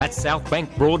at South Bank,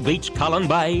 Broadbeach, Cullen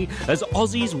Bay. As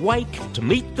Aussies wake to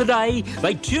meet the day,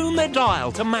 they tune their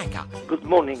dial to Macca. Good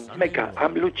morning, Mecca.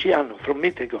 I'm Luciano from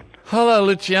Mittagong. Hello,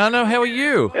 Luciano. How are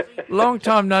you? Long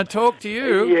time no talk to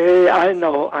you. Yeah, I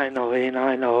know, Ian,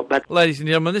 I know. But Ladies and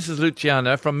gentlemen, this is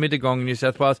Luciano from Mittagong, New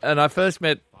South Wales. And I first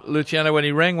met Luciano when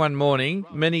he rang one morning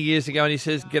many years ago and he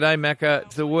says, "G'day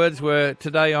Macca." The words were,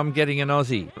 "Today I'm getting an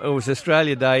Aussie." It was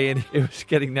Australia Day and it was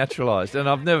getting naturalised and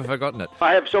I've never forgotten it.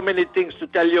 I have so many things to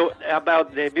tell you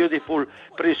about the beautiful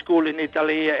preschool in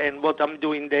Italy and what I'm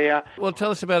doing there. Well, tell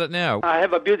us about it now. I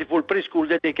have a beautiful preschool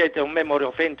dedicated in memory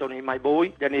of Anthony, my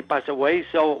boy. Then he passed away.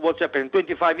 So what's happened?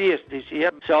 25 years this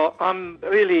year. So I'm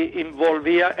really involved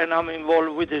here and I'm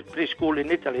involved with the preschool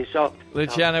in Italy. So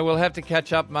Luciano, we'll have to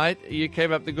catch up, mate. You keep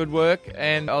up the good work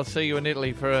and I'll see you in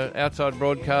Italy for an outside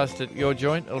broadcast at your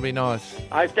joint. It'll be nice.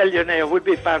 I tell you now, it would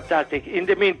be fantastic. In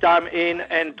the meantime, Ian,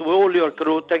 and to all your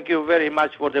crew, thank you very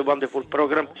much for the wonderful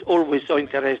program. It's always so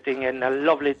interesting and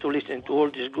lovely to listen to all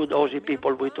these good Aussie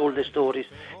people with all the stories.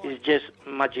 It's just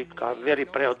magic. I'm very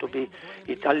proud to be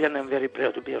Italian and very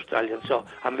proud to be Australian. So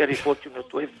I'm very fortunate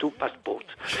to have two passports.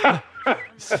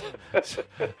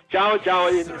 Ciao, ciao,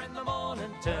 Ian. In the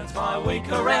morning turns my week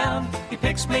around. He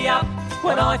picks me up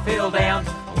when I feel down.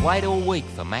 I wait all week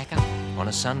for Macca on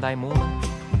a Sunday morning.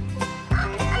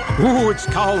 Ooh, it's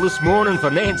cold this morning for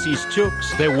Nancy's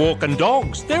chooks. They're walking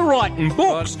dogs, they're writing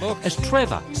books. As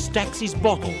Trevor stacks his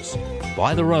bottles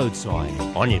by the roadside.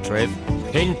 On you, Trev.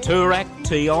 In Toorak,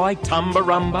 Ti,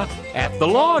 Tumbarumba, at the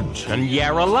lodge and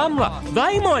Yarralumla.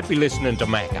 They might be listening to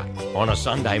Macca on a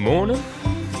Sunday morning.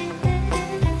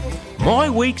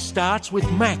 My week starts with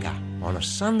Macca on a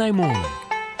Sunday morning.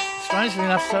 Strangely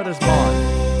enough, so does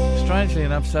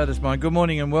mine. Good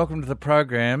morning and welcome to the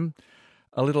program.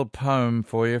 A little poem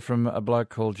for you from a bloke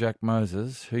called Jack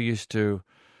Moses, who used to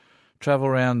travel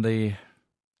around the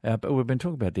outback. We've been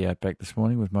talking about the outback this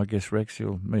morning with my guest Rex.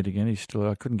 You'll meet again. I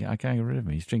can't get rid of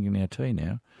him. He's drinking our tea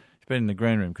now. He's been in the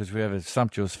green room because we have a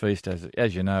sumptuous feast,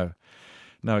 as you know.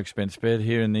 No expense spared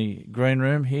here in the green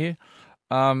room here.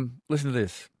 Listen to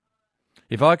this.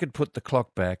 If I could put the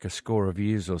clock back a score of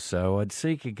years or so, I'd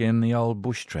seek again the old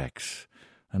bush tracks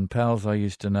and pals I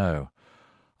used to know.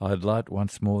 I'd light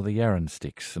once more the yarran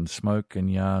sticks and smoke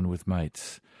and yarn with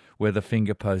mates, where the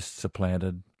finger posts are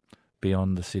planted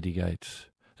beyond the city gates.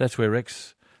 That's where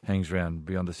Rex hangs around,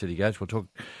 beyond the city gates. We'll talk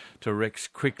to Rex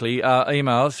quickly.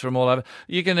 Emails from all over.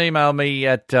 You can email me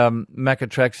at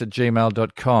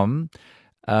maccatracks@gmail.com.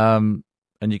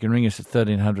 And you can ring us at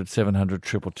 1300 700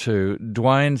 222.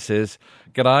 Dwayne says,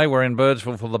 "G'day, we're in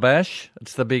Birdsville for the bash."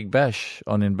 It's the big bash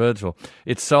on in Birdsville.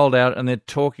 It's sold out and they're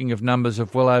talking of numbers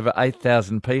of well over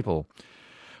 8,000 people.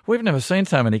 We've never seen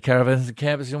so many caravans and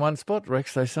campers in one spot,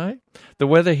 Rex, they say. The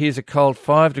weather here's a cold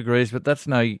 5 degrees, but that's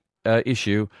no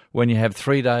issue when you have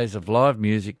 3 days of live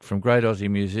music from great Aussie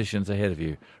musicians ahead of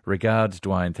you. Regards,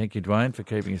 Dwayne. Thank you, Dwayne, for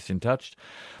keeping us in touch.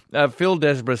 Phil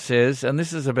Desborough says, and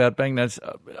this is about banknotes,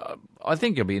 I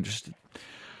think you'll be interested.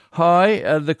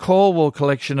 Hi, the Cornwall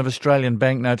collection of Australian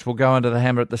banknotes will go under the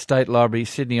hammer at the State Library,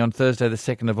 Sydney, on Thursday the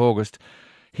 2nd of August.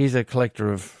 He's a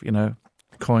collector of,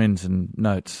 coins and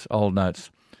notes, old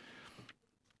notes.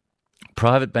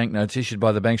 Private banknotes issued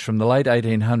by the banks from the late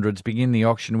 1800s begin the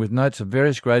auction with notes of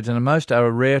various grades, and most are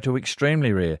rare to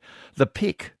extremely rare. The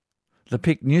PIC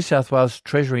New South Wales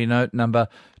Treasury note number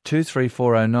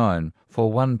 23409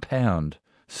 for £1,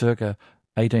 circa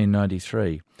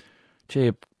 1893.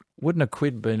 Gee, wouldn't a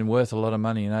quid been worth a lot of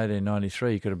money in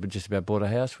 1893? You could have just about bought a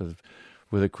house with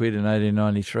a quid in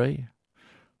 1893.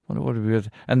 What would it be worth?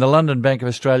 And the London Bank of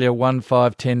Australia 1,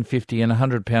 5, 10, 50 and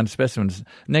 £100 specimens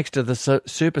next to the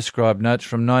superscribed notes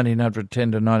from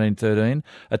 1910 to 1913,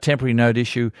 a temporary note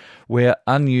issue where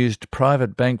unused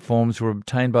private bank forms were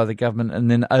obtained by the government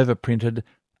and then overprinted.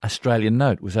 Australian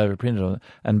note was overprinted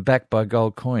and backed by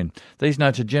gold coin. These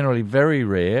notes are generally very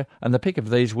rare, and the pick of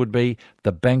these would be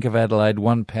the Bank of Adelaide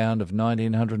 £1 of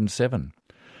 1907.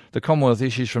 The Commonwealth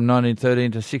issues from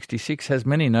 1913 to 66 has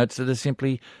many notes that are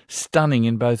simply stunning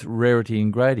in both rarity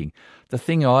and grading. The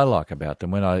thing I like about them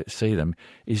when I see them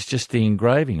is just the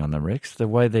engraving on them, Rex, the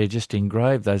way they're just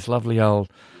engraved, those lovely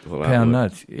old pound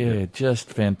notes. Yeah, just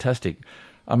fantastic.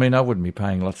 I mean, I wouldn't be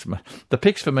paying lots of money. The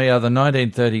picks for me are the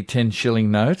 1930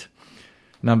 10-shilling note.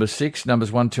 Number 6,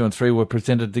 numbers 1, 2 and 3 were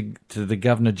presented to the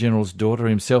Governor-General's daughter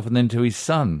himself and then to his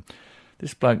son.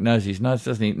 This bloke knows his notes,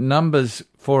 doesn't he? Numbers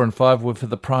 4 and 5 were for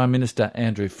the Prime Minister,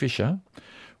 Andrew Fisher,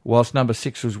 whilst number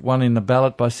 6 was won in the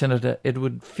ballot by Senator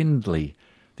Edward Findlay.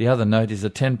 The other note is a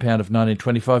 £10 of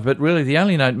 1925, but really the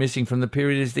only note missing from the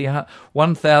period is the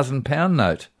 £1,000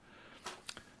 note.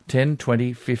 10,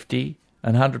 20, 50...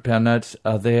 and £100 notes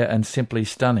are there and simply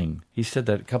stunning. He said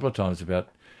that a couple of times about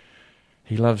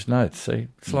he loves notes. See,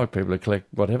 it's like people who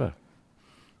collect whatever.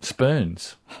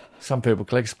 Spoons. Some people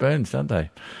collect spoons, don't they?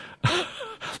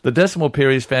 The decimal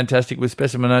period is fantastic with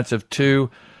specimen notes of two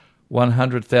of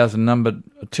 100,000 numbered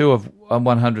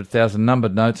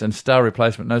notes and star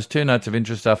replacement notes. 2 notes of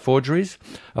interest are forgeries,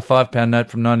 a £5 note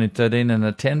from 1913 and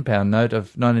a £10 note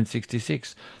of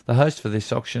 1966. The host for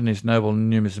this auction is Noble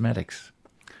Numismatics.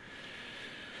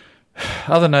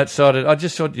 Other notes cited, I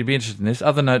just thought you'd be interested in this,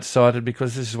 other notes cited,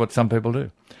 because this is what some people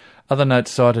do. Other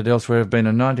notes cited elsewhere have been a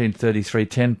 1933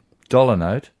 $10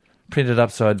 note, printed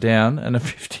upside down, and a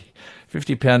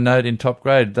 £50 note in top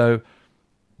grade, though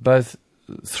both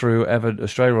through avid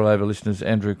Australia All Over listeners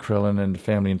Andrew Crellin and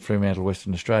family in Fremantle,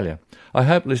 Western Australia. I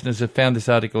hope listeners have found this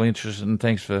article interesting, and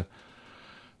thanks for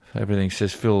everything,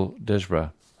 says Phil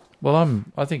Desborough. Well,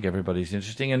 I think everybody's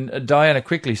interesting. And Diana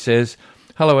quickly says,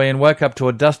 hello Ian, woke up to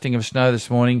a dusting of snow this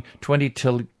morning,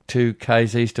 22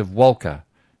 k's east of Walker.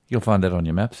 You'll find that on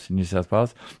your maps in New South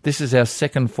Wales. This is our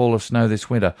second fall of snow this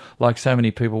winter. Like so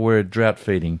many people, we're drought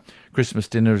feeding. Christmas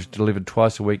dinner is delivered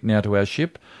twice a week now to our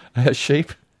sheep.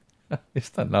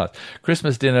 Isn't that nice?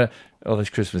 Christmas dinner, there's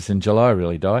Christmas in July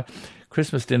really, Di.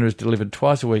 Christmas dinner is delivered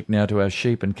twice a week now to our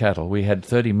sheep and cattle. We had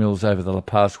 30 mils over the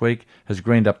past week, has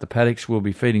greened up the paddocks. We'll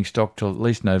be feeding stock till at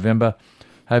least November.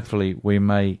 Hopefully we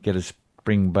may get a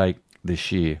spring bake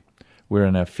this year. We're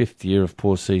in our 5th year of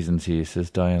poor seasons here, says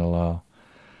Diana Lyle.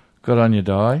 Good on you,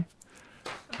 Di.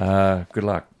 Good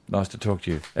luck. Nice to talk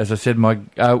to you. As I said,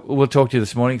 we'll talk to you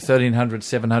this morning, 1300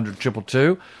 700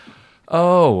 222.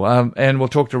 And we'll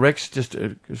talk to Rex, just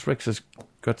because Rex has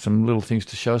got some little things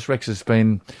to show us. Rex has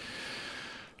been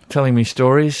telling me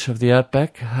stories of the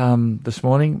outback this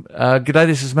morning. G'day,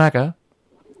 this is Macca.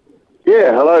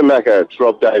 Yeah, hello, Macca. It's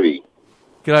Rob Davey.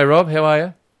 G'day, Rob. How are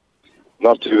you?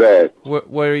 Not too bad.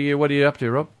 Where are you? What are you up to,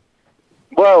 Rob?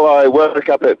 Well, I work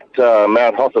up at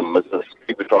Mount Hotham as a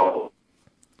ski patrol.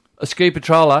 A ski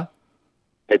patroller?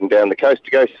 Heading down the coast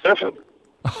to go surfing.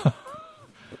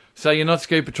 So you're not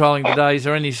ski patrolling today. Is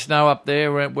there any snow up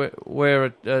there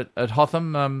where at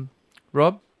Hotham,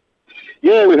 Rob?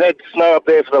 Yeah, we've had snow up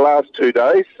there for the last 2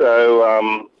 days,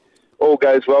 so all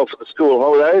goes well for the school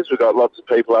holidays. We've got lots of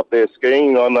people up there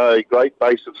skiing on a great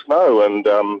base of snow, and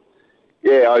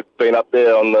I've been up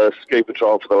there on the ski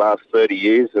patrol for the last 30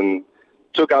 years and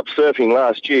took up surfing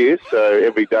last year, so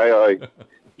every day I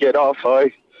get off,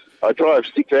 I drive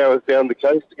 6 hours down the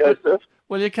coast to go surf.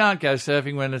 Well, you can't go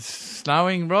surfing when it's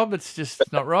snowing, Rob. It's just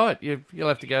not right. You'll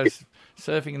have to go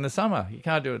surfing in the summer. You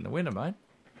can't do it in the winter, mate.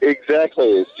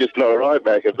 Exactly. It's just not right,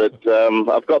 Macca. But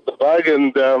I've got the bug,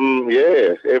 and,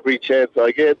 every chance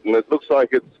I get, and it looks like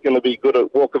it's going to be good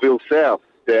at Walkerville South,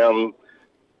 down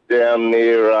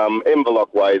near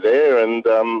Envelope Way there, and,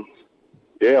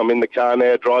 I'm in the car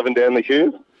now driving down the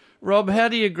Hume. Rob, how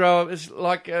do you grow up? It's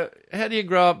like, how do you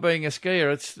grow up being a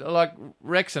skier? It's like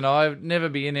Rex and I would never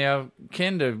be in our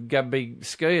ken to go be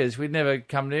skiers. We'd never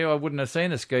come near. I wouldn't have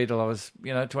seen a ski till I was,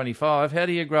 25. How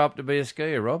do you grow up to be a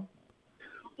skier, Rob?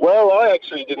 Well, I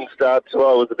actually didn't start till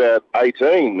I was about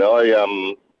 18.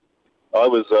 I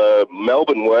was a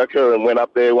Melbourne worker and went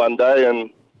up there one day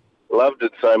and loved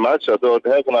it so much. I thought,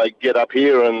 how can I get up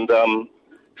here and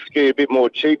ski a bit more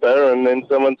cheaper? And then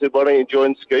someone said, why don't you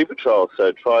join Ski Patrol? So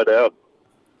I tried out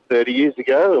 30 years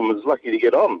ago and was lucky to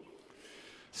get on.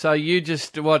 So you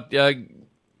just,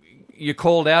 you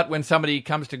called out when somebody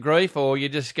comes to grief, or you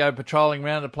just go patrolling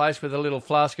around the place with a little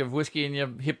flask of whiskey in your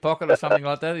hip pocket or something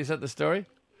like that? Is that the story?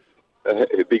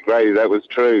 It'd be great if that was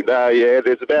true. No, yeah,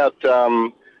 there's about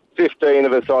 15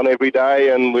 of us on every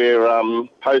day, and we're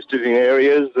posted in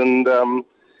areas, and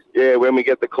when we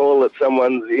get the call that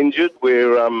someone's injured,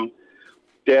 we're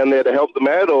down there to help them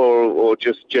out, or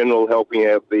just general helping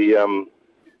out the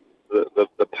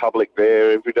public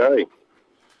there every day.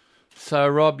 So,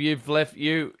 Rob, you've left.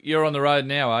 You're on the road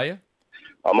now, are you?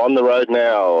 I'm on the road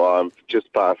now. I'm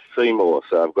just past Seymour,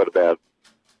 so I've got about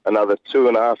another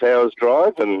 2.5 hours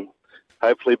drive, and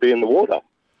hopefully be in the water.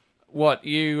 What,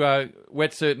 you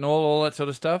wetsuit and all that sort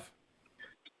of stuff?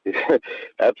 Yeah,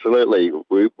 absolutely.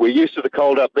 We're used to the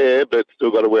cold up there, but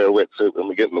still got to wear a wetsuit when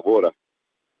we get in the water.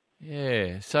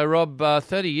 Yeah. So, Rob,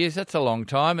 30 years, that's a long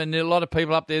time. And there are a lot of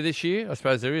people up there this year? I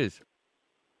suppose there is.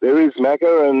 There is,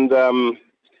 Macca, and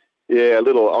a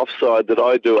little offside that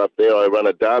I do up there. I run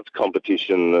a darts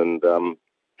competition, and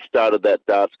started that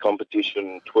darts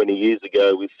competition 20 years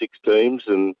ago with 6 teams,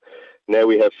 and now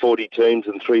we have 40 teams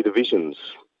and 3 divisions.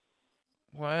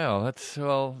 Wow,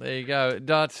 there you go.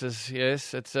 Darts is,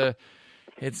 yes, it's a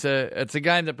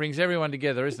game that brings everyone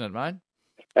together, isn't it, mate?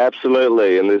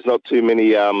 Absolutely, and there's not too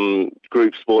many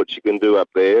group sports you can do up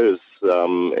there as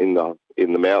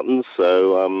in the mountains.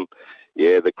 So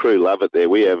the crew love it there.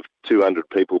 We have 200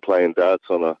 people playing darts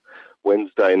on a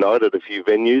Wednesday night at a few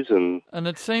venues, and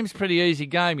it seems pretty easy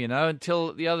game,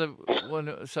 until the other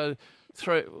one. So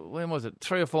when was it?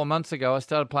 3 or 4 months ago, I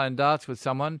started playing darts with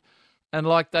someone, and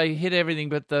they hit everything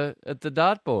but at the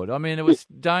dartboard. I mean, it was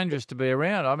dangerous to be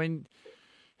around. I mean,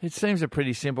 it seems a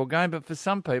pretty simple game, but for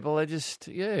some people, they just,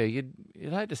 you'd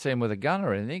hate to see them with a gun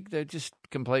or anything. They're just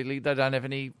completely, they don't have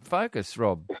any focus,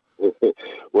 Rob.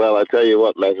 Well, I tell you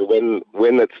what, mate,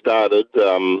 when it started,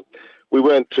 we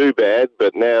weren't too bad,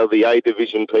 but now the A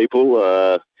Division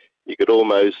people, you could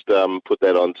almost put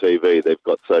that on TV. They've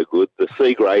got so good. The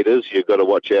C graders, you've got to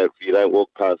watch out if you don't walk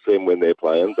past them when they're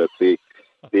playing, but the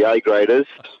A graders,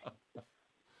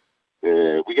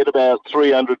 we get about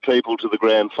 300 people to the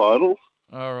grand final.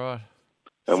 All right.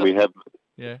 And we have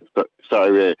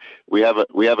we have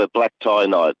a black tie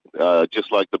night,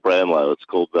 just like the Brownlow. It's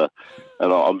called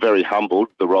and I'm very humbled,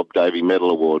 the Rob Davey Medal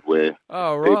Award, where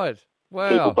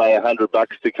people pay $100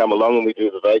 to come along, and we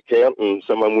do the vote count, and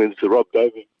someone wins the Rob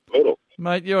Davey Medal.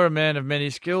 Mate, you're a man of many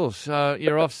skills.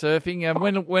 You're off surfing.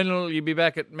 When will you be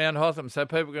back at Mount Hotham so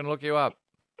people can look you up?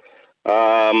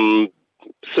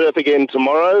 Surf again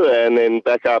tomorrow, and then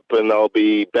back up, and I'll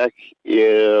be back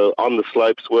on the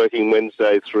slopes working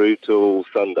Wednesday through till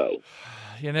Sunday.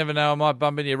 You never know, I might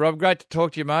bump into you. Rob, great to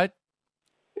talk to you, mate.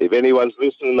 If anyone's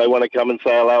listening and they want to come and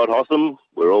say hello at Hotham,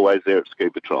 we're always there at Ski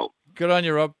Patrol. Good on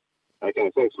you, Rob.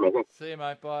 Okay, thanks, mate. See you,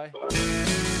 mate. Bye.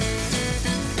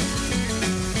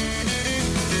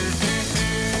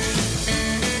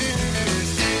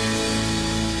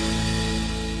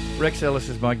 Rex Ellis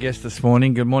is my guest this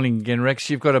morning. Good morning again, Rex.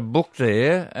 You've got a book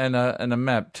there and a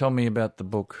map. Tell me about the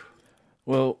book.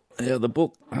 Well, the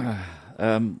book...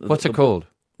 What's it called?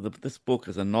 This book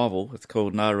is a novel. It's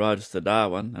called No Roads to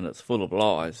Darwin, and it's full of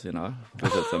lies,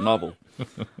 because it's a novel.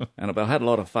 And I had a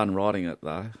lot of fun writing it,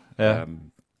 though. Yeah.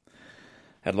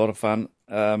 Had a lot of fun.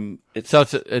 It's a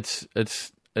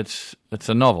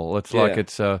novel. It's like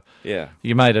it's you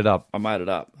made it up. I made it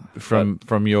up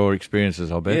from your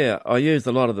experiences, I bet. Yeah, I used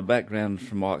a lot of the background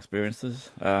from my experiences,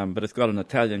 but it's got an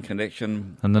Italian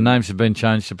connection. And the names have been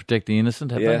changed to protect the innocent,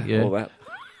 have they? Yeah, all that.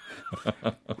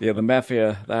 Yeah, the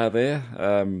mafia, they're there.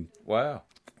 Wow.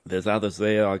 There's others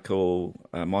there I call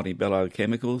Montebello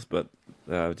Chemicals, but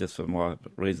just for my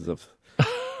reasons of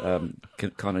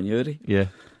continuity. Yeah.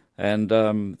 And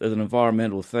there's an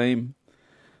environmental theme. A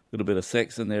little bit of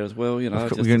sex in there as well, We're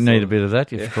going to need a bit of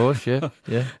that, of course, yeah.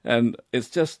 And it's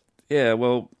just, I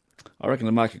reckon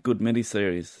it'll make a good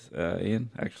mini-series,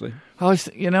 Ian, actually. I was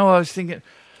thinking,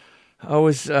 I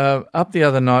was up the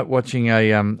other night watching a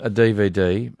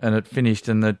DVD, and it finished,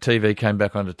 and the TV came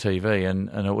back onto TV, and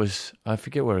it was, I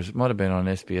forget where it might have been on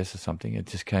SBS or something. It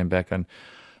just came back, and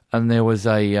there was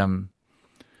a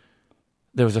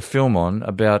film on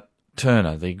about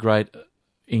Turner, the great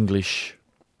English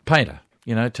painter.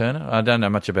 Turner. I don't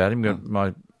know much about him.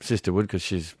 My sister would, because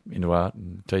she's into art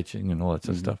and teaching and all that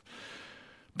sort of stuff.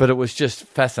 But it was just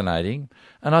fascinating.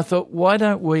 And I thought, why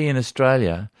don't we in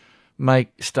Australia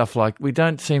make stuff like... We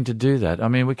don't seem to do that. I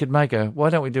mean, we could make why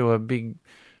don't we do a big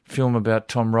film about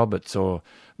Tom Roberts or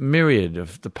myriad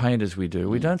of the painters we do?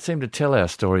 We don't seem to tell our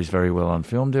stories very well on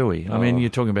film, do we? I mean, you're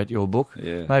talking about your book.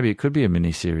 Yeah. Maybe it could be a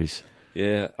mini-series.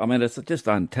 Yeah, I mean, it's just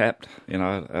untapped, for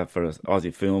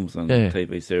Aussie films and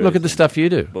TV series. Look at the stuff you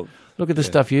do. Books. Look at the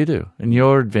stuff you do and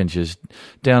your adventures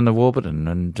down the Warburton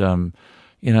and, the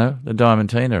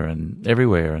Diamantina and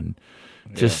everywhere and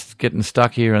just getting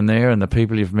stuck here and there and the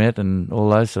people you've met and all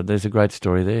those. So there's a great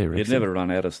story there, Rex. You'd never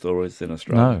run out of stories in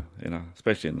Australia,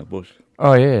 especially in the bush.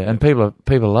 Oh, yeah, and people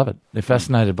love it. They're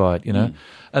fascinated by it,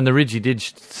 And the Ridgie did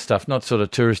stuff, not sort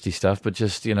of touristy stuff, but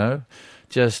just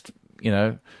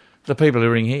the people who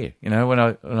ring here, when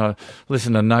I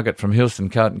listen to Nugget from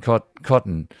Hilston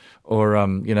Cotton, or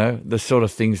the sort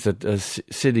of things that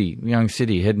young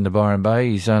Siddy heading to Byron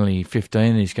Bay. He's only 15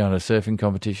 and he's going to a surfing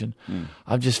competition.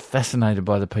 I'm just fascinated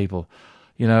by the people,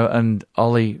 and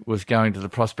Ollie was going to the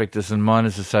Prospectors and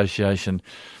Miners Association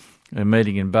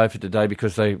meeting in Beaufort today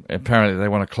because they apparently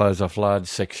want to close off large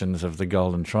sections of the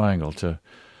Golden Triangle to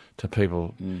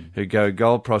people who go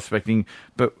gold prospecting.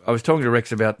 But I was talking to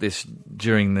Rex about this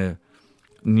during the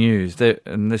news,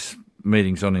 and this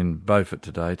meeting's on in Beaufort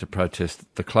today to protest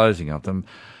the closing of them.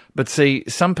 But see,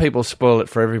 some people spoil it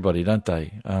for everybody, don't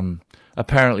they?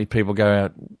 Apparently people go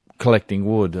out collecting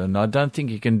wood, and I don't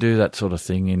think you can do that sort of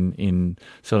thing in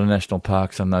sort of national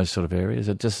parks and those sort of areas.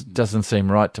 It just doesn't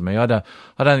seem right to me. I don't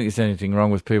think there's anything wrong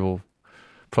with people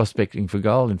prospecting for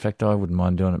gold. In fact, I wouldn't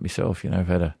mind doing it myself.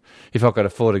 If I could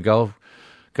afford a gold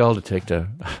detector,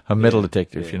 a metal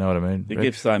detector, if you know what I mean. You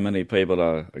give so many people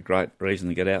a great reason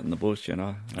to get out in the bush,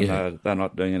 and they're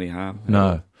not doing any harm.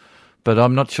 No. But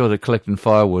I'm not sure that collecting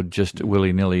firewood just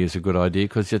willy-nilly is a good idea,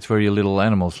 because that's where your little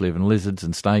animals live, and lizards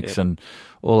and snakes and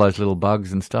all those little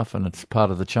bugs and stuff, and it's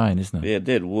part of the chain, isn't it? Yeah,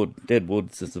 dead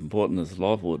wood's as important as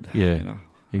live wood. Yeah,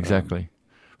 exactly.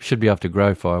 We should be able to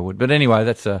grow firewood. But anyway,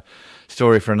 that's a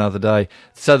story for another day.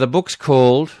 So the book's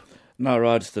called... No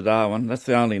Roads to Darwin. That's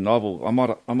the only novel.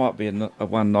 I might be a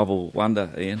one novel wonder,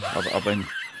 Ian. I've been...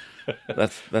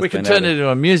 That's we could turn it into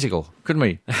a musical, couldn't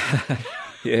we?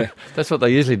 Yeah, that's what they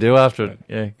usually do after it.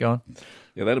 Yeah, go on.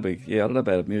 Yeah, that'll be. Yeah, I don't know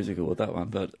about a musical with that one,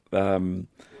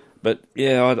 but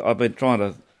yeah, I've been trying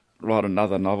to write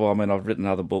another novel. I mean, I've written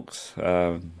other books,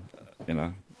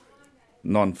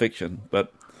 non-fiction,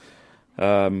 but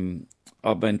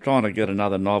I've been trying to get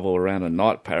another novel around a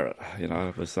night parrot.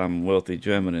 For some wealthy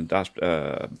German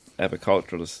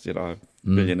agriculturalist,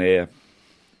 billionaire.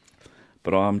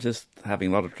 But I'm just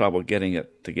having a lot of trouble getting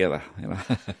it together.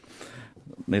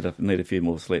 Need a few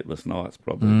more sleepless nights,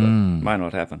 probably, but may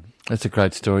not happen. That's a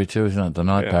great story too, isn't it? The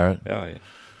night parrot. Oh, yeah.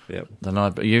 Yep. The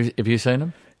night. Have you seen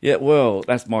them? Yeah, well,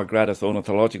 that's my greatest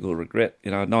ornithological regret.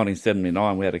 In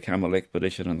 1979, we had a camel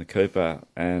expedition in the Cooper,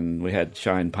 and we had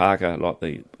Shane Parker, like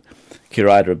the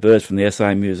curator of birds from the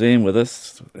SA Museum, with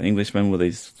us, Englishman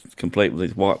complete with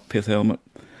his white pith helmet,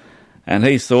 and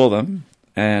he saw them.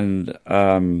 And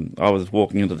I was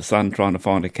walking into the sun trying to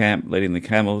find a camp, leading the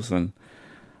camels, and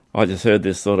I just heard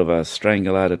this sort of a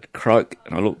strangulated croak,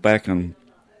 and I looked back and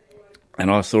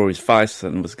I saw his face,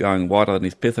 and it was going whiter than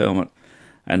his pith helmet.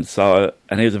 And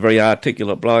he was a very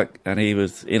articulate bloke, and he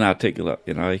was inarticulate.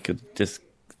 He could just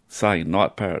say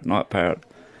night parrot, night parrot.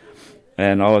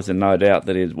 And I was in no doubt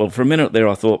that well, for a minute there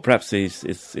I thought perhaps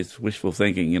it's wishful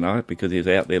thinking, because he was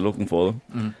out there looking for them.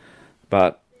 Mm.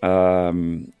 But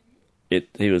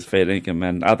he was fair dinkum,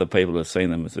 and other people have seen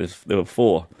them. There were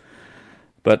 4.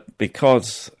 But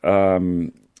because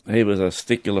he was a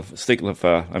stickler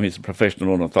for, he's a professional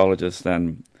ornithologist,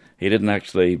 and he didn't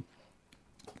actually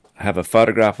have a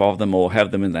photograph of them or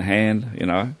have them in the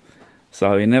hand,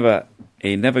 So he never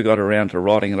got around to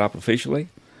writing it up officially.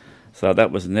 So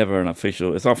that was never an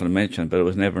official. It's often mentioned, but it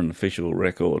was never an official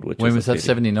record. When was that?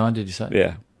 79? Did you say?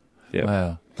 Yeah. Yeah.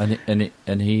 Wow.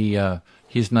 And he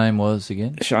his name was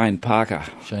again? Shane Parker.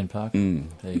 Shane Parker.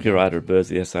 Curator of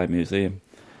birds at the SA Museum.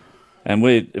 And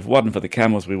if it wasn't for the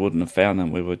camels, we wouldn't have found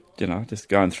them. We were, just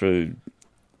going through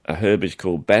a herbage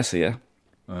called Bassia.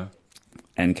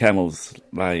 And camels,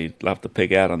 they love to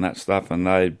pick out on that stuff, and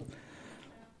they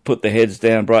put their heads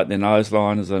down, break their nose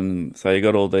lines, and so you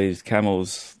got all these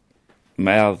camels'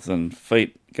 mouths and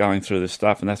feet going through the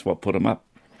stuff, and that's what put them up.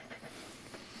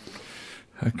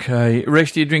 Okay.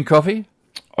 Rex, do you drink coffee?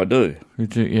 I do. You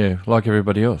do, yeah, like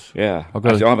everybody else. Yeah.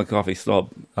 I'm a coffee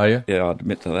snob. Are you? Yeah, I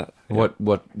admit to that. Yeah.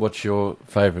 What's your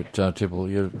favourite tipple?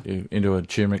 You into a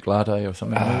turmeric latte or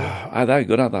something? Are they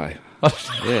good, aren't they?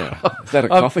 Yeah. Is that a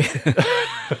coffee?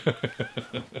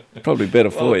 Probably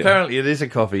better for you. Apparently it is a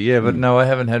coffee, yeah, but no, I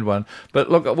haven't had one. But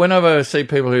look, whenever I see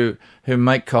people who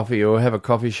make coffee or have a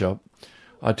coffee shop,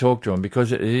 I talk to them,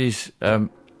 because it is... come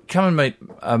and meet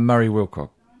Murray Wilcock.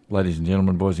 Ladies and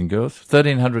gentlemen, boys and girls,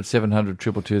 1300 700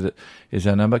 222, that is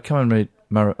our number. Come and meet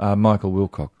Michael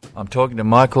Wilcock. I'm talking to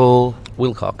Michael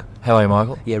Wilcock. How are you,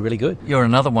 Michael? Yeah, really good. You're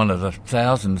another one of the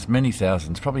many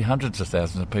thousands, probably hundreds of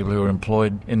thousands of people who are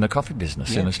employed in the coffee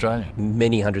business in Australia.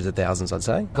 Many hundreds of thousands, I'd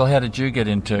say. Well, how did you get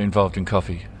involved in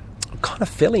coffee? I kind of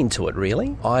fell into it,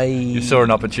 really. You saw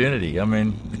an opportunity. I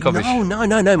mean, the coffee...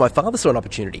 No. My father saw an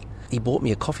opportunity. He bought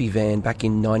me a coffee van back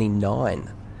in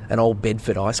 1999. An old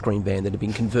Bedford ice cream van that had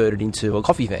been converted into a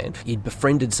coffee van. He'd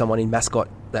befriended someone in Mascot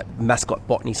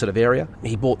Botany sort of area.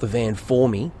 He bought the van for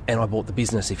me, and I bought the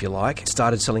business, if you like.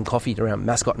 Started selling coffee around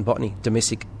Mascot and Botany,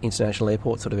 domestic international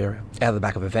airport sort of area, out of the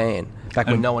back of a van, back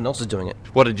when no one else was doing it.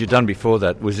 What had you done before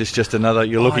that? Was this just another,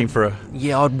 looking for a...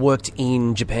 Yeah, I'd worked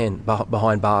in Japan,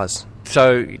 behind bars.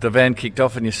 So the van kicked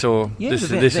off and you saw this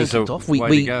is a way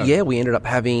to go. Yeah, we ended up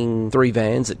having 3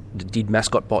 vans that did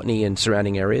Mascot Botany and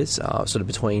surrounding areas, sort of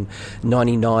between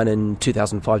 99 and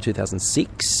 2005,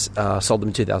 2006. Sold them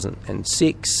in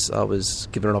 2006. I was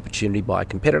given an opportunity by a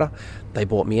competitor. They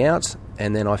bought me out,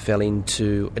 and then I fell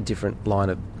into a different line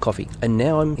of coffee. And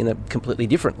now I'm in a completely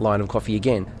different line of coffee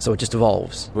again. So it just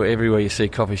evolves. Well, everywhere you see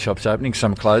coffee shops opening,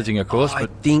 some closing, of course. I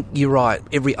think you're right.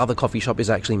 Every other coffee shop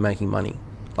is actually making money.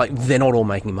 Like, they're not all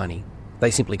making money. They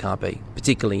simply can't be,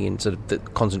 particularly in sort of the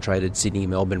concentrated Sydney,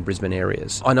 Melbourne, Brisbane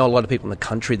areas. I know a lot of people in the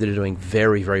country that are doing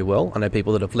very, very well. I know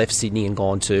people that have left Sydney and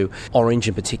gone to Orange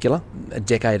in particular a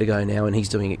decade ago now, and he's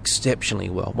doing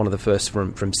exceptionally well. One of the first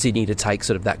from Sydney to take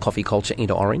sort of that coffee culture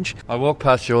into Orange. I walked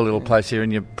past your little place here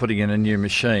and you're putting in a new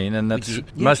machine, and that's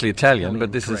mostly Italian,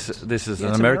 but this is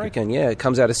an American. Yeah, it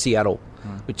comes out of Seattle,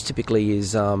 which typically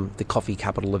is the coffee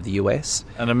capital of the US.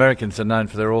 And Americans are known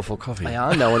for their awful coffee. They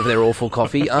are known for their awful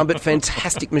coffee, but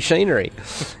fantastic machinery.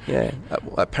 Yeah,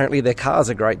 apparently their cars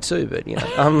are great too, but you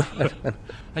know.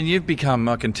 And you've become,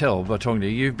 I can tell by talking to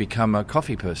you, you've become a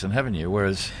coffee person, haven't you?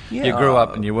 Whereas you grew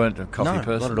up and you weren't a coffee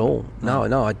person. Not at all.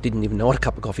 No, I didn't even know what a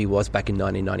cup of coffee was back in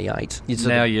 1998.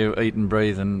 Now you eat and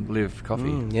breathe and live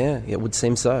coffee. Yeah, it would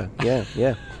seem so.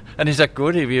 Yeah. And is that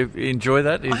good? Have you enjoy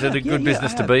that? Is it a good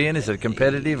business to be in? Is it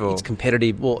competitive? Or? It's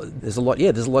competitive. Well, there's a lot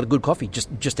of good coffee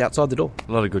just outside the door.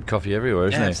 A lot of good coffee everywhere,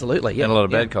 isn't there? Absolutely, yeah. And a lot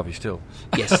of bad coffee still.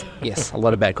 Yes, a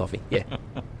lot of bad coffee, yeah.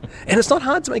 And it's not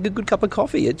hard to make a good cup of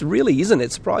coffee. It really isn't.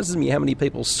 It surprises me how many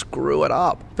people screw it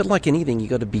up. But like anything, you've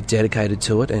got to be dedicated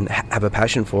to it and have a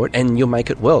passion for it, and you'll make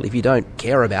it well. If you don't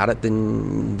care about it,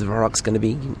 then the product's going to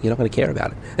be, you're not going to care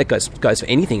about it. That goes for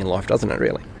anything in life, doesn't it,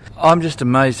 really? I'm just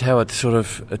amazed how it's sort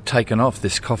of taken off,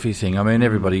 this coffee thing. I mean,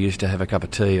 everybody used to have a cup of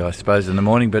tea, I suppose, in the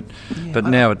morning, but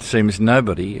now it seems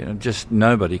nobody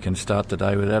can start the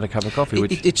day without a cup of coffee.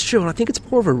 It's true, and I think it's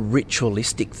more of a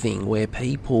ritualistic thing where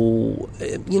people,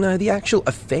 the actual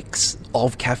effects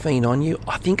of caffeine on you,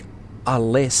 I think, are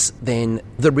less than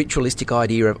the ritualistic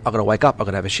idea of I've got to wake up, I've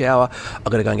got to have a shower, I've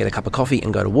got to go and get a cup of coffee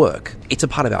and go to work. It's a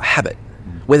part of our habit.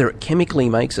 Whether it chemically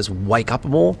makes us wake up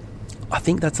more, I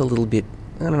think that's a little bit,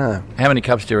 I don't know. How many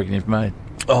cups do you reckon you've made?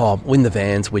 Oh, in the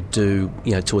vans we'd do,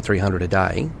 200 or 300 a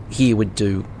day. Here we'd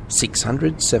do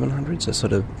 600, 700, so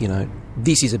sort of,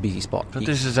 this is a busy spot. But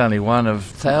this is only one of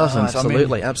thousands.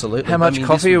 Absolutely. How much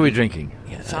coffee are we drinking?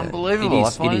 It's unbelievable.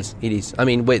 It is. I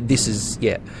mean,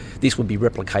 this would be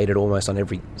replicated almost on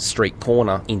every street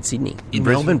corner in Sydney. In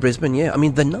Melbourne, Brisbane, yeah. I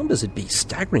mean, the numbers would be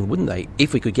staggering, wouldn't they,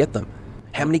 if we could get them?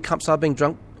 How many cups are being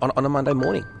drunk on a Monday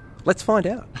morning? Let's find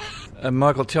out.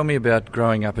 Michael, tell me about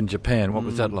growing up in Japan. What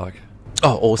was that like?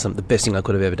 Oh, awesome. The best thing I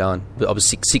could have ever done. I was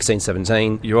 16,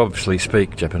 17. You obviously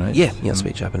speak Japanese. Yeah, I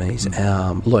speak Japanese.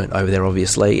 Learnt over there,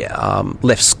 obviously.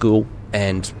 Left school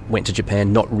and went to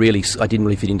Japan. I didn't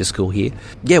really fit into school here.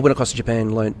 Yeah, went across to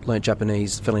Japan, learnt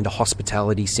Japanese, fell into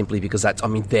hospitality simply because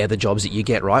they're the jobs that you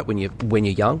get, right, when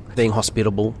you're young. Being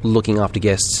hospitable, looking after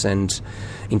guests and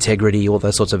integrity, all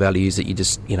those sorts of values that you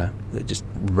just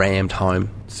rammed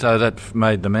home. So that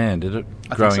made the man, did it?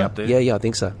 Growing up there? Yeah, I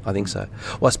think so.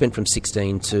 Well, I spent from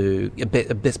 16 to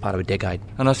the best part of a decade.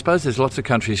 And I suppose there's lots of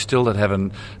countries still that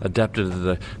haven't adapted to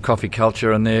the coffee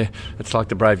culture, and it's like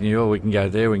the brave New York. We can go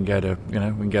there, we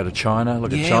can go to China,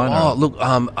 look at China. Oh, look,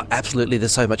 absolutely,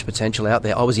 there's so much potential out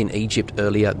there. I was in Egypt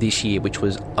earlier this year, which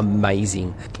was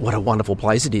amazing. What a wonderful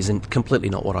place it is, and completely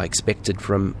not what I expected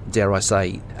from, dare I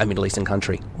say, a Middle Eastern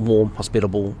country. Warm,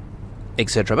 hospitable,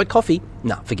 etc. But coffee,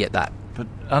 forget that. But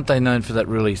aren't they known for that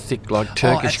really thick, like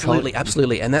Turkish coffee?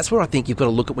 Absolutely. And that's where I think you've got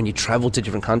to look at when you travel to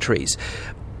different countries.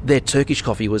 Their Turkish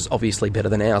coffee was obviously better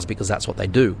than ours because that's what they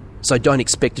do. So don't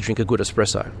expect to drink a good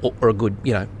espresso or a good,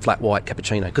 flat white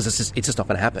cappuccino, because it's just not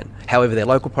going to happen. However, their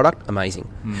local product, amazing.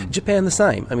 Japan, the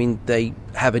same. I mean, they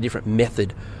have a different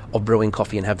method of brewing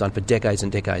coffee and have done for decades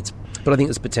and decades. But I think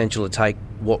there's potential to take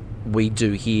what we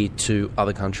do here to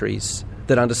other countries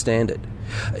that understand it.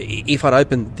 If I'd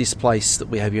opened this place that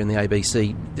we have here in the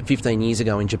ABC 15 years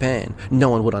ago in Japan, no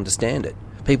one would understand it.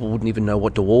 People wouldn't even know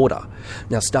what to order.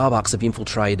 Now, Starbucks have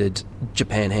infiltrated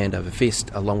Japan hand over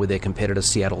fist, along with their competitor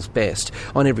Seattle's Best.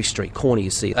 On every street corner you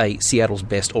see a Seattle's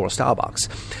Best or a Starbucks.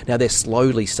 Now, they're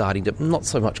slowly starting to, not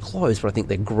so much close, but I think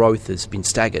their growth has been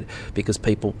staggered because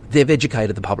they've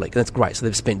educated the public, and that's great. So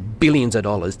they've spent billions of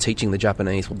dollars teaching the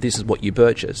Japanese, well, this is what you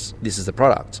purchase, this is the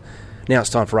product. Now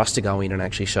it's time for us to go in and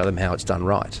actually show them how it's done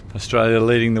right. Australia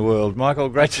leading the world. Michael,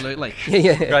 great. Absolutely.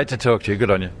 Great to talk to you.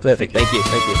 Good on you. Perfect. Thank you.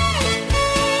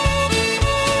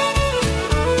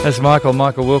 That's Michael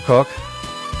Wilcock.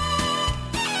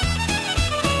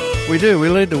 We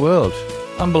lead the world.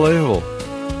 Unbelievable.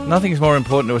 Nothing's more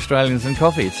important to Australians than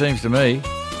coffee, it seems to me.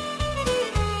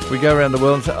 We go around the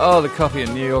world and say, oh, the coffee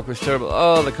in New York was terrible.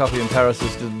 Oh, the coffee in Paris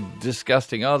was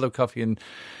disgusting. Oh, the coffee in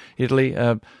Italy.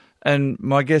 And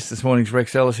my guest this morning is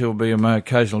Rex Ellis, who will be my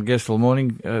occasional guest all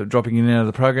morning, dropping in and out of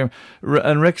the program.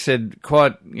 And Rex said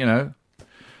quite,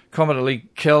 comically,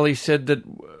 Kelly said that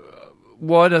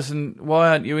why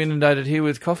aren't you inundated here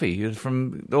with coffee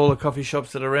from all the coffee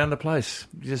shops that are around the place?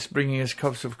 Just bringing us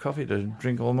cups of coffee to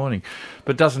drink all morning.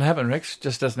 But it doesn't happen, Rex.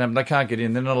 Just doesn't happen. They can't get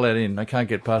in. They're not allowed in. They can't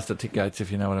get past the tick gates,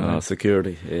 if you know what I mean. Oh,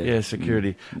 security. Yeah,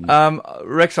 security.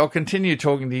 Rex, I'll continue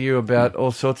talking to you about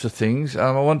all sorts of things.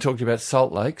 I want to talk to you about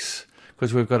salt lakes,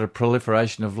 because we've got a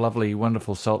proliferation of lovely,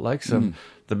 wonderful salt lakes.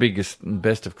 The biggest and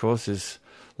best, of course, is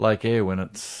Lake Eyre when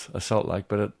it's a salt lake,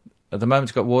 but at the moment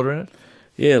it's got water in it?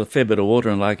 Yeah, a fair bit of water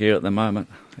in Lake Eyre at the moment.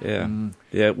 Yeah,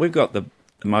 yeah, we've got the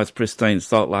most pristine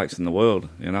salt lakes in the world,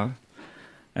 you know,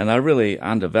 and they're really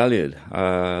undervalued.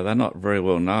 They're not very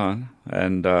well known,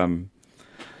 and a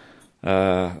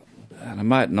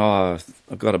mate and I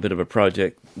have got a bit of a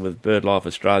project with BirdLife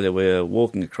Australia. We're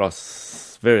walking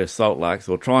across various salt lakes,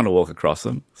 or trying to walk across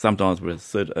them. Sometimes we're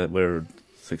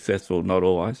successful, not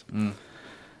always.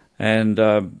 And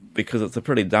because it's a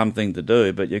pretty dumb thing to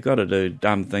do, but you've got to do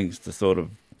dumb things to sort of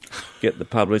get the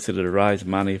publicity to raise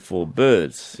money for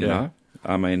birds, you know.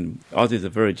 I mean, Aussies are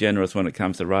very generous when it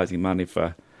comes to raising money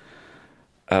for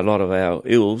a lot of our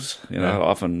ills, you know,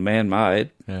 often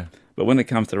man-made. Yeah. But when it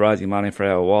comes to raising money for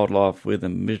our wildlife, we're the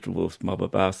miserable mob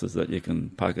of bastards that you can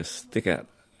poke a stick at.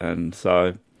 And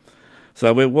so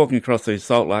we're walking across these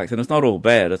salt lakes, and it's not all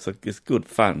bad. It's good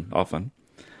fun often.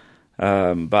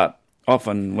 But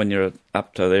often when you're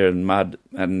up to there in mud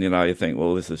and, you know, you think,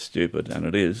 well, this is stupid, and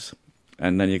it is,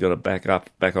 and then you've got to back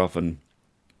off and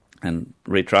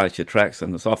retrace your tracks,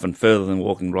 and it's often further than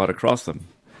walking right across them.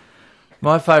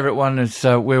 My favourite one is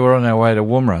we were on our way to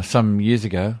Woomera some years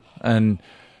ago, and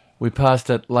we passed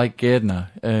at Lake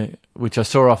Gairdner, which I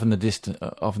saw off in the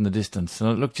distance, and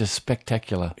it looked just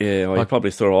spectacular. Yeah, well, you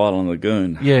probably saw Island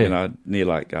Lagoon, you know, near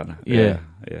Lake Gardner. Yeah.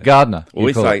 Gardner. Well,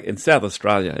 we say, in South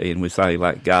Australia, Ian, we say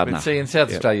Lake Gardner. But see, in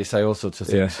South Australia, you say all sorts of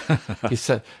things. You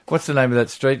say, what's the name of that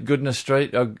street? Goodner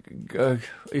Street?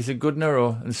 Is it Goodner,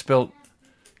 or it's spelt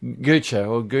Goocher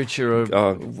or Goocher,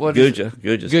 or what is it?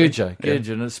 Googer,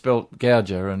 and it's spelt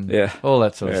Gouger, and all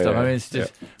that sort of stuff. I mean, it's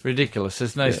just ridiculous.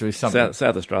 There needs to be something.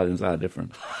 South Australians are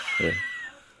different. Yeah.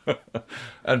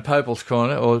 And Popel's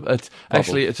Corner, or it's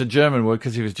a German word,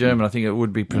 because he was German. I think it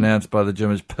would be pronounced by the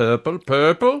Germans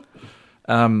purple.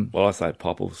 Well, I say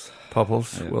Popples.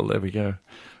 Yeah. Well, there we go.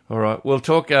 All right, we'll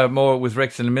talk more with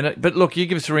Rex in a minute. But look, you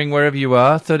give us a ring wherever you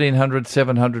are, 1300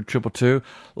 700 222.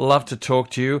 Love to talk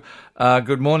to you.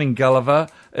 Good morning, Gulliver.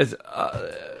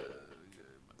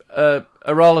 A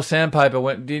roll of sandpaper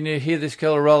went. Didn't you hear this,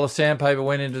 Kel? A roll of sandpaper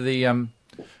went into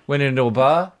a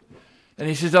bar, and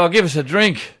he says, "Oh, give us a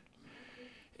drink."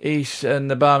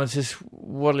 And the barman says,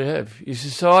 "What'll you have?" He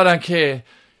says, "Oh, I don't care.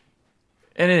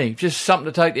 Anything, just something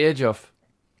to take the edge off."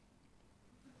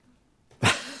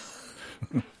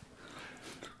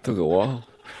 Took a while.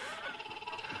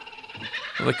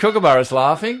 Well, the kookaburra's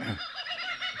laughing.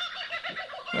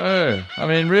 Oh, I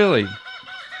mean, really.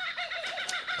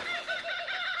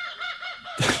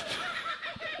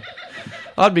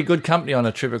 I'd be good company on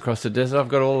a trip across the desert. I've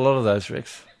got a lot of those,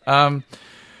 Rex.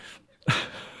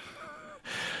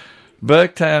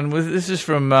 Burketown, this is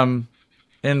from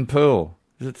N-Pearl.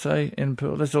 Does it say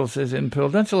N-Pearl? That's all it says, N-Pearl.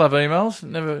 Don't you love emails?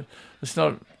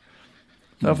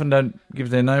 They often don't give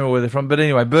their name or where they're from. But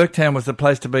anyway, Burketown was the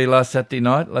place to be last Saturday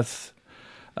night. Last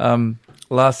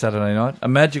Saturday night. A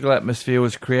magical atmosphere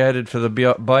was created for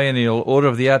the biennial Order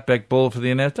of the Outback Ball for the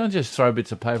announcement. Don't just throw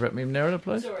bits of paper at me, narrator,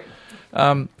 please. Sorry.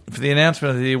 For the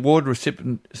announcement of the award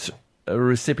recipient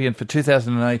for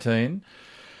 2018,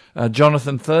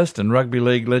 Jonathan Thurston, rugby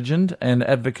league legend and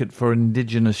advocate for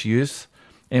Indigenous youth.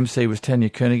 MC was Tanya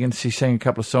Kernaghan. She sang a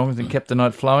couple of songs and kept the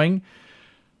night flowing,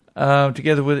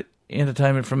 together with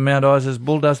entertainment from Mount Isa's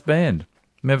Bulldust Band.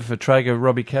 Member for Traeger,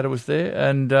 Robbie Catter, was there,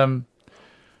 and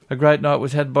a great night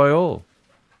was had by all.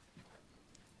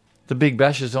 The Big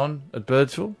Bash is on at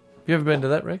Birdsville. Have you ever been to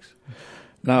that, Rex?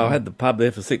 No, I had the pub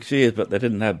there for 6 years, but they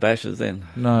didn't have bashes then.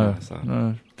 No,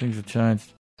 things have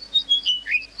changed.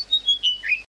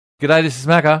 G'day, this is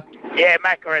Macca. Yeah,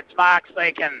 Macca, it's Mark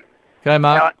speaking. Okay,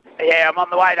 Mark. I'm on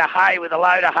the way to hay with a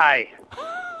load of hay.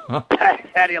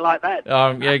 How do you like that?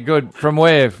 Yeah, good. From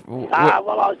where? Well, I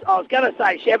was going to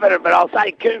say Shepparton, but I'll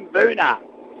say Coomboona.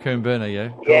 Coomboona, yeah.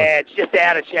 Yeah, it's just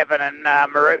out of Shepparton,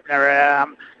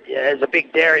 Mooroopna. There's a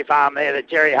big dairy farm there that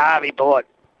Jerry Harvey bought.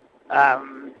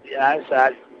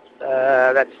 So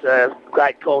that's a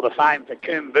great call to fame for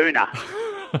Coomboona.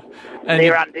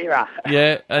 Neerundera.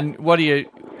 Yeah, and what do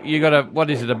you got a, what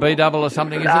is it, a B-double or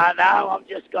something, is it? No, I've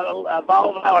just got a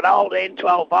Volvo, an old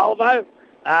N12 Volvo,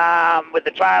 with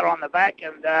the trailer on the back,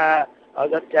 and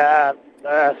I've got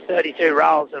 32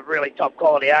 rolls of really top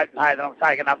quality oat hay that I'm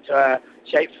taking up to a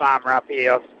sheep farmer up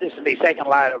here. This is my second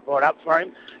load I brought up for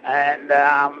him, and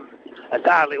it's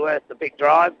hardly worth the big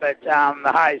drive, but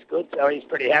the hay's good, so he's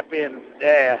pretty happy, and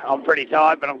yeah, I'm pretty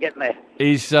tired, but I'm getting there.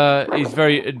 He's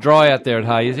very dry out there at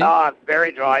Hay, is he? Oh,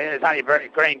 very dry. There's only a very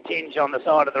green tinge on the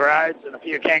side of the roads and a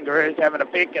few kangaroos having a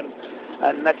pick, and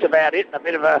that's about it. And a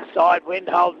bit of a side wind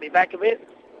holding me back a bit.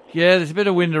 Yeah, there's a bit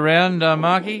of wind around,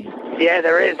 Marky. Yeah,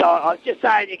 there is. I was just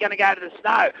saying you're going to go to the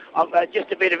snow.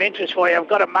 Just a bit of interest for you. I've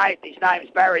got a mate. His name's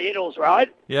Barry Iddles, right?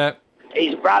 Yeah.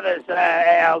 His brother's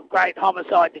our great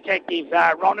homicide detective,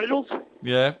 Ron Iddles.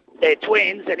 Yeah. They're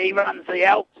twins, and he runs the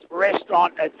Alps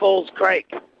restaurant at Falls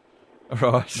Creek.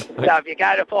 Right. So if you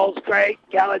go to Falls Creek,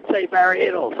 go and see Barry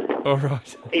Iddles. All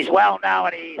right. He's well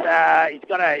known. He's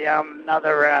got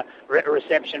another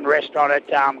reception restaurant at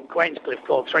Queenscliff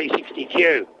called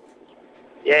 360Q.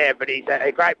 Yeah, but he's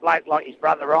a great bloke like his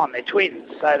brother Ron. They're twins,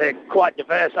 so they're quite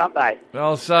diverse, aren't they?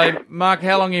 I'll say, Mark,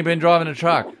 how long have you been driving a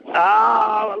truck?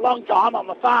 Oh, a long time. I'm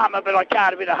a farmer, but I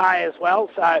cart a bit of hay as well.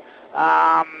 So,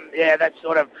 yeah, that's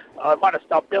sort of, I want to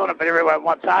stop doing it, but everyone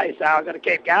wants hay, so I've got to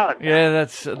keep going. Yeah,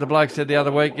 that's the bloke said the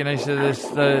other week. He said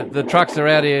the trucks are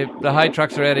out here, the hay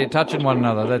trucks are out here touching one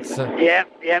another. That's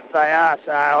Yep, they are.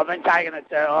 So I've been taking it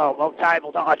to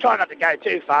Table. I try not to go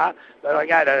too far, but I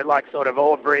go to like sort of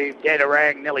Albury,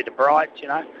 Dedarang, nearly to Bright,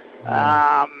 down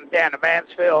to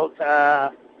Mansfield,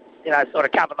 sort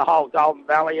of covering the whole Golden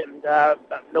Valley and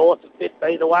north a bit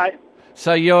either way.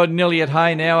 So you're nearly at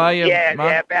Hay now, are you? Yeah,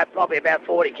 Mark? yeah, probably about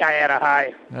 40k out of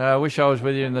Hay. I wish I was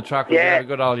with you in the truck. We'd have a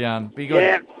good old yarn. Be good.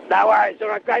 Yeah, no worries. All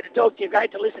right, great to talk to you.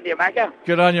 Great to listen to you, Macca.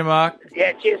 Good on you, Mark.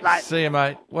 Yeah, cheers, mate. See you,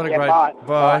 mate. What a great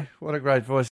bye. What a great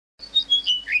voice.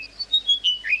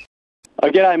 Oh,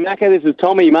 g'day, Macca. This is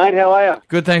Tommy, mate. How are you?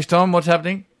 Good, thanks, Tom. What's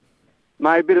happening?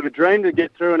 Mate, a bit of a dream to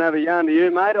get through and have a yarn to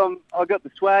you, mate. I've got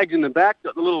the swags in the back,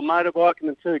 got the little motorbike and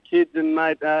the two kids, and,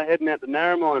 mate, heading out to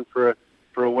Narromine for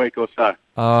a week or so.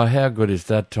 Oh, how good is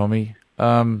that, Tommy?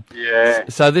 Yeah.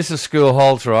 So this is school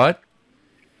halts, right?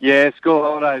 Yeah, school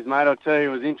holidays, mate. I'll tell you,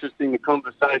 it was interesting, the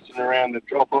conversation around the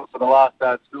drop-off for the last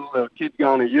day of school. There were kids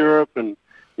going to Europe and,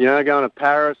 going to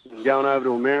Paris and going over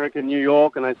to America, New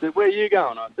York, and they said, where are you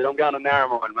going? I said, I'm going to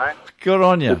Narromine, mate. Good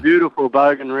on you. The beautiful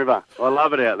Bogan River. I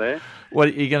love it out there. What,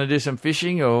 are you going to do some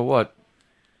fishing or what?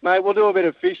 Mate, we'll do a bit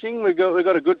of fishing. We've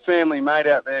got a good family mate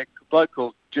out there, a bloke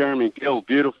called Jeremy Gill,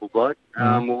 beautiful bloke.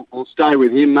 We'll stay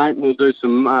with him, mate. We'll do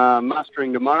some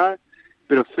mustering tomorrow,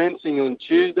 bit of fencing on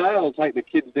Tuesday. I'll take the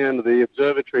kids down to the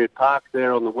observatory at Parks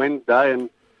there on the Wednesday and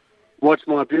watch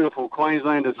my beautiful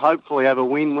Queenslanders hopefully have a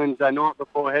win Wednesday night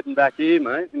before heading back here,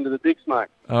 mate, into the big smoke.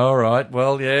 All right.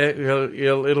 Well, yeah,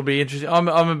 it'll be interesting. I'm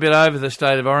a bit over the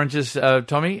state of oranges,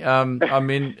 Tommy.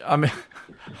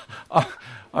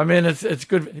 It's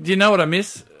good. Do you know what I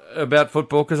miss about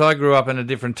football? Because I grew up in a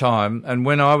different time, and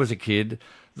when I was a kid,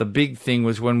 the big thing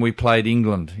was when we played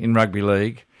England in rugby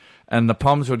league, and the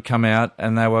Poms would come out,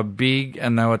 and they were big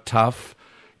and they were tough.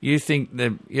 You think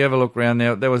that you have a look around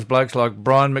there was blokes like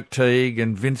Brian McTeague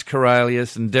and Vince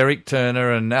Corralius and Derek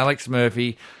Turner and Alex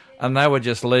Murphy, and they were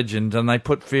just legends, and they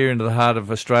put fear into the heart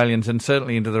of Australians and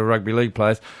certainly into the rugby league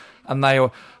players. And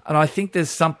I think there's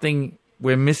something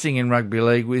we're missing in rugby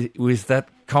league with that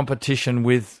competition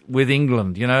with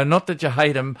England. Not that you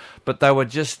hate them, but they were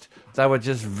just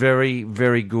very,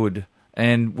 very good,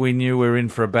 and we knew we were in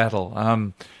for a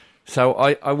battle. So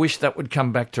I wish that would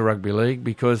come back to rugby league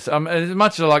because as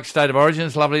much as I like State of Origin,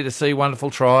 it's lovely to see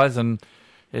wonderful tries and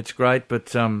it's great.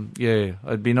 But,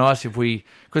 it'd be nice if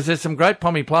because there's some great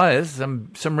Pommy players,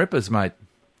 some rippers, mate.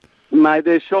 Mate,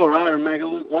 there sure are.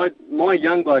 My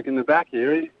young bloke in the back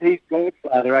here, his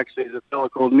godfather actually is a fella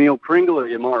called Neil Pringle, who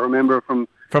you might remember from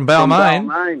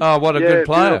Balmain. Oh, what a good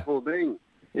player. Beautiful thing.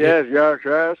 Yes,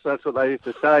 yes, that's what they used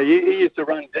to say. He used to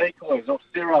run decoys off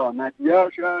Cyril and that,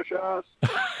 yes.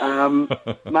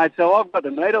 Mate, so I've got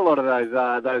to meet a lot of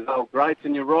those old greats,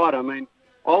 and you're right. I mean,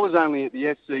 I was only at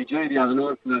the SCG the other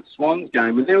night for that Swans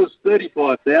game, and there was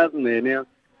 35,000 there. Now,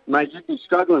 mate, you'd be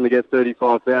struggling to get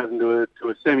 35,000 to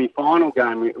a semi-final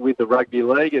game with the rugby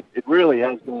league. It really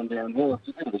has gone downhill. It's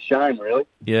a bit of a shame, really.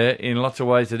 Yeah, in lots of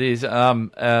ways it is. I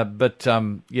hope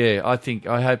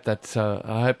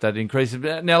that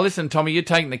increases. Now, listen, Tommy, you're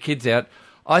taking the kids out.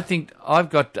 I think I've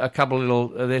got a couple of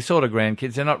little. They're sort of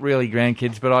grandkids. They're not really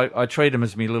grandkids, but I treat them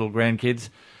as me little grandkids.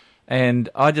 And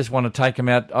I just want to take them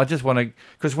out. I just want to,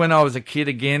 because when I was a kid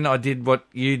again, I did what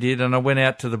you did, and I went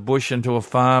out to the bush and to a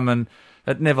farm, and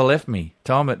it never left me,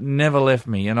 Tom. It never left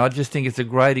me, and I just think it's a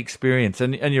great experience.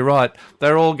 And you're right,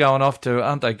 they're all going off to,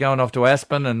 aren't they? Going off to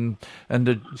Aspen and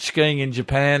to skiing in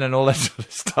Japan and all that sort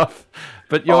of stuff.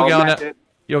 But you're going out to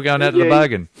the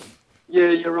Bogan.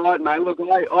 Yeah, you're right, mate. Look,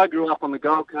 I grew up on the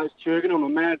Gold Coast, Churgan. I'm a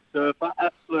mad surfer.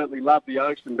 Absolutely love the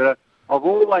ocean, but I've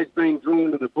always been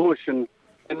drawn to the bush, and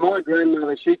my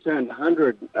grandmother, she turned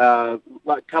 100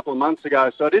 like a couple of months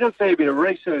ago, so I did a fair bit of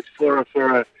research for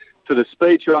her for the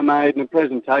speech I made and the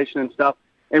presentation and stuff.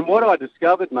 And what I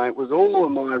discovered, mate, was all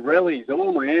of my rellies,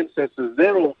 all my ancestors,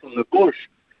 they're all from the bush.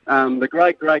 The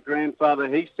great-great-grandfather,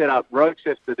 he set up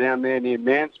Rochester down there near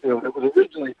Mansfield. It was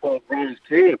originally called Rose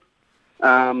Camp.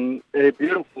 A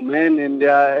beautiful man, and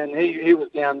he was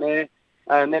down there.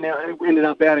 And then he ended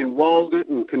up out in Walgett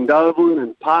and Condobolin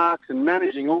and Parks and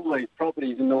managing all these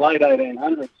properties in the late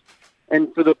 1800s.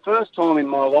 And for the first time in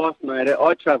my life, mate,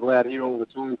 I travel out here all the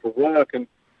time for work, and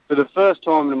for the first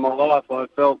time in my life, I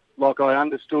felt like I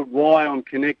understood why I'm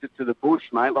connected to the bush,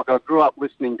 mate. Like I grew up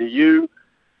listening to you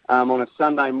on a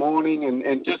Sunday morning,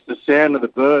 and just the sound of the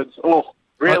birds,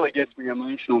 really gets me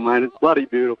emotional, mate. It's bloody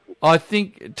beautiful. I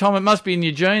think, Tom, it must be in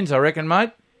your genes, I reckon,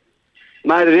 mate.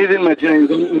 Mate, it is in my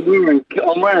genes.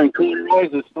 I'm wearing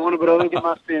corduroys this morning, but I think it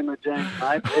must be in my genes,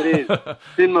 mate. It is.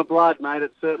 It's in my blood, mate.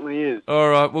 It certainly is. All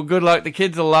right. Well, good luck. The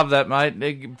kids will love that,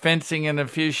 mate. Fencing and a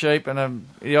few sheep and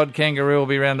the odd kangaroo will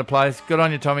be around the place. Good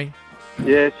on you, Tommy.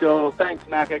 Yeah, sure. Thanks,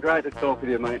 Macca. Great to talk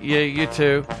with you, mate. Yeah, you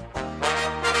too.